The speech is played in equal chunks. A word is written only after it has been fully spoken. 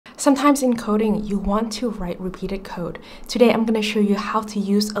Sometimes in coding, you want to write repeated code. Today, I'm going to show you how to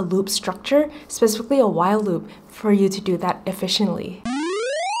use a loop structure, specifically a while loop, for you to do that efficiently.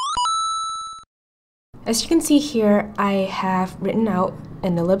 As you can see here, I have written out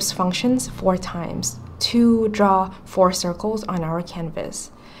an ellipse functions 4 times to draw 4 circles on our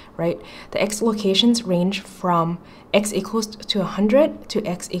canvas, right? The x locations range from x equals to 100 to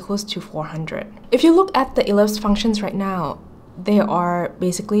x equals to 400. If you look at the ellipse functions right now, they are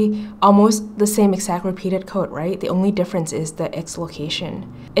basically almost the same exact repeated code, right? The only difference is the x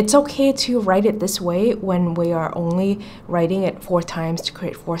location. It's okay to write it this way when we are only writing it 4 times to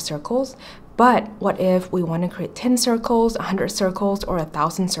create 4 circles. But what if we want to create 10 circles, 100 circles, or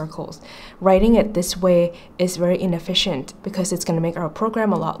 1,000 circles? Writing it this way is very inefficient because it's going to make our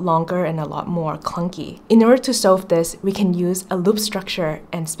program a lot longer and a lot more clunky. In order to solve this, we can use a loop structure,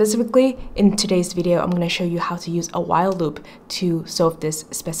 and specifically in today's video, I'm going to show you how to use a while loop to solve this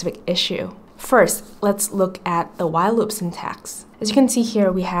specific issue. First, let's look at the while loop syntax. As you can see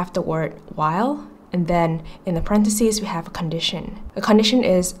here, we have the word while, and then in the parentheses, we have a condition. A condition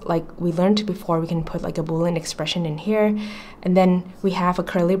is, like we learned before, we can put like a Boolean expression in here. And then we have a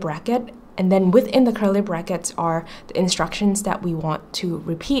curly bracket. And then within the curly brackets are the instructions that we want to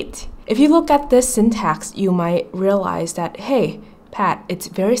repeat. If you look at this syntax, you might realize that, hey, Pat, it's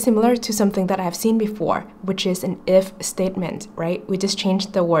very similar to something that I've seen before, which is an if statement, right? We just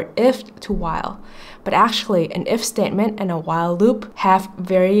changed the word if to while. But actually, an if statement and a while loop have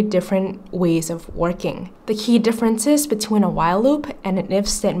very different ways of working. The key differences between a while loop and an if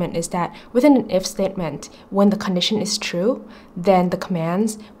statement is that within an if statement, when the condition is true, then the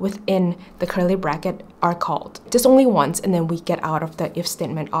commands within the curly bracket are called just only once, and then we get out of the if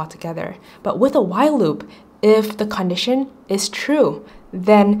statement altogether. But with a while loop, if the condition is true,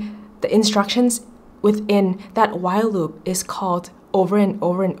 then the instructions within that while loop is called over and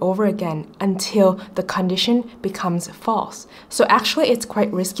over and over again until the condition becomes false. So actually, it's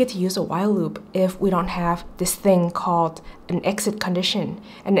quite risky to use a while loop if we don't have this thing called an exit condition.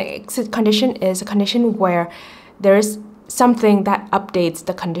 An exit condition is a condition where there's something that updates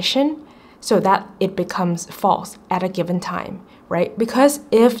the condition so that it becomes false at a given time, right? Because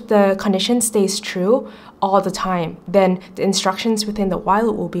if the condition stays true all the time, then the instructions within the while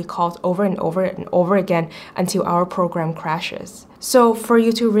loop will be called over and over and over again until our program crashes. So for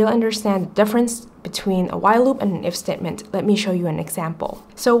you to really understand the difference between a while loop and an if statement, let me show you an example.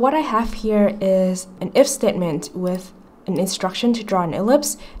 So what I have here is an if statement with an instruction to draw an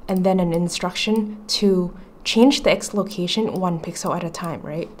ellipse and then an instruction to change the x location 1 pixel at a time,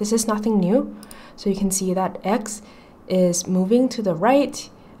 right? This is nothing new. So you can see that x is moving to the right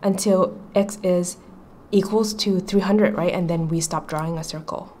until x is equals to 300, right? And then we stop drawing a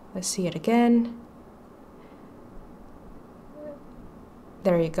circle. Let's see it again.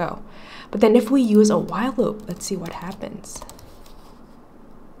 There you go. But then if we use a while loop, let's see what happens.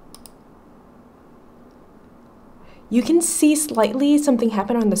 You can see slightly something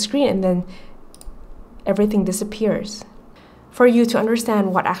happen on the screen and then everything disappears. For you to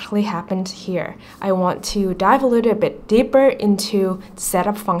understand what actually happened here, I want to dive a little bit deeper into the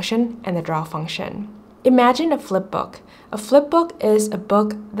setup function and the draw function. Imagine a flip book. A flip book is a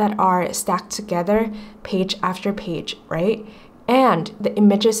book that are stacked together page after page, right? And the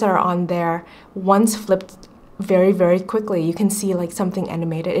images that are on there, once flipped very, very quickly, you can see like something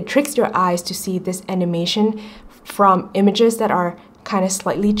animated. It tricks your eyes to see this animation from images that are kind of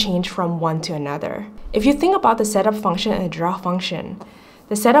slightly changed from one to another. If you think about the setup function and the draw function,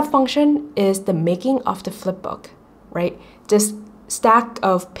 the setup function is the making of the flip book, right? Just stack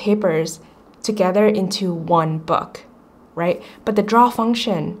of papers together into one book, right? But the draw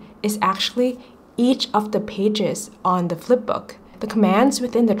function is actually each of the pages on the flip book. The commands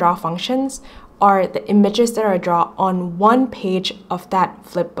within the draw functions are the images that are drawn on one page of that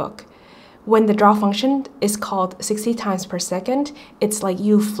flip book. When the draw function is called 60 times per second, it's like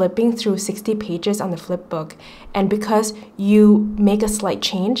you flipping through 60 pages on the flip book. And because you make a slight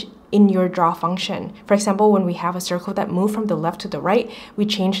change in your draw function, for example, when we have a circle that moves from the left to the right, we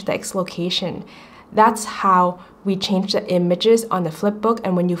change the x location. That's how we change the images on the flip book,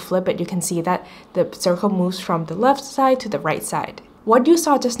 and when you flip it, you can see that the circle moves from the left side to the right side. What you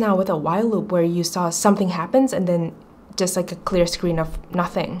saw just now with a while loop, where you saw something happens and then just like a clear screen of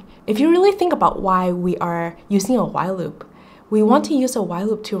nothing. If you really think about why we are using a while loop, we want to use a while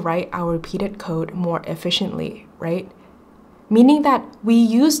loop to write our repeated code more efficiently, right? Meaning that we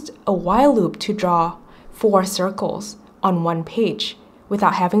used a while loop to draw 4 circles on one page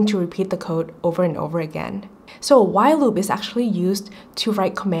without having to repeat the code over and over again. So a while loop is actually used to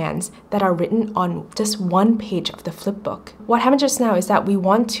write commands that are written on just one page of the flipbook. What happened just now is that we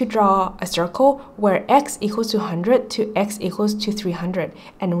want to draw a circle where x equals to 100 to x equals to 300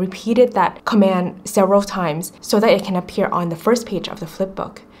 and repeated that command several times so that it can appear on the first page of the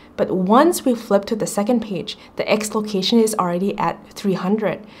flipbook. But once we flip to the second page, the x location is already at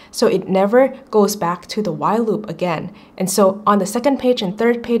 300, so it never goes back to the while loop again. And so on the second page and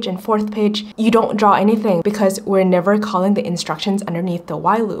third page and fourth page, you don't draw anything because we're never calling the instructions underneath the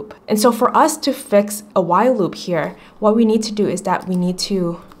while loop. And so for us to fix a while loop here, what we need to do is that we need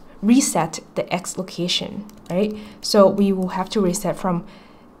to reset the x location, right? So we will have to reset from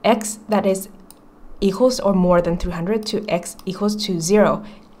x that is equals or more than 300 to x equals to 0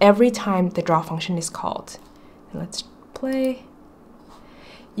 every time the draw function is called. And let's play.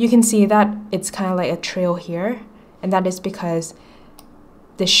 You can see that it's kind of like a trail here, and that is because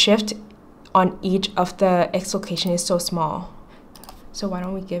the shift on each of the x location is so small. So why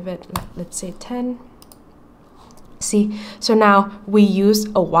don't we give it, let's say 10. See, so now we use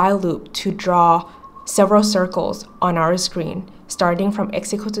a while loop to draw several circles on our screen, starting from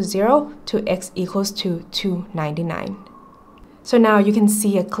x equals to 0 to x equals to 299. So now you can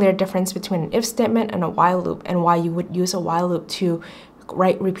see a clear difference between an if statement and a while loop, and why you would use a while loop to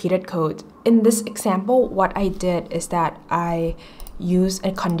write repeated code. In this example, what I did is that I used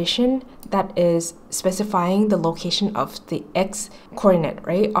a condition that is specifying the location of the x coordinate,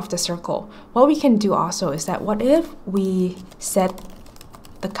 right, of the circle. What we can do also is that what if we set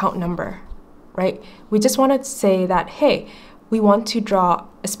the count number, right? We just want to say that, hey, we want to draw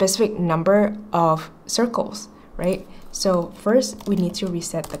a specific number of circles, right? So first we need to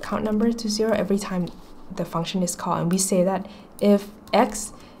reset the count number to 0 every time the function is called, and we say that if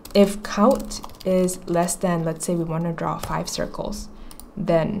count is less than, let's say we want to draw 5 circles,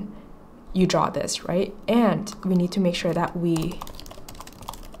 then you draw this, right? And we need to make sure that we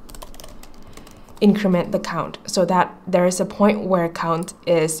increment the count so that there is a point where count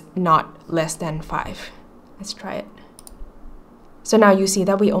is not less than 5. Let's try it. So now you see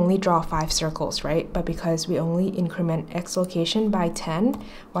that we only draw 5 circles, right? But because we only increment x location by 10,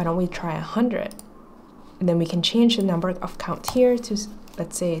 why don't we try 100? And then we can change the number of count here to,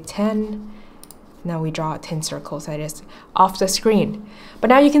 let's say, 10. Now we draw 10 circles, that is, off the screen. But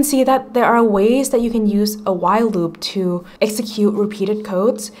now you can see that there are ways that you can use a while loop to execute repeated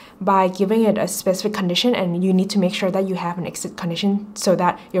codes by giving it a specific condition, and you need to make sure that you have an exit condition so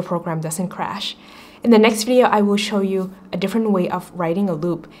that your program doesn't crash. In the next video, I will show you a different way of writing a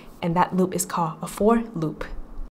loop, and that loop is called a for loop.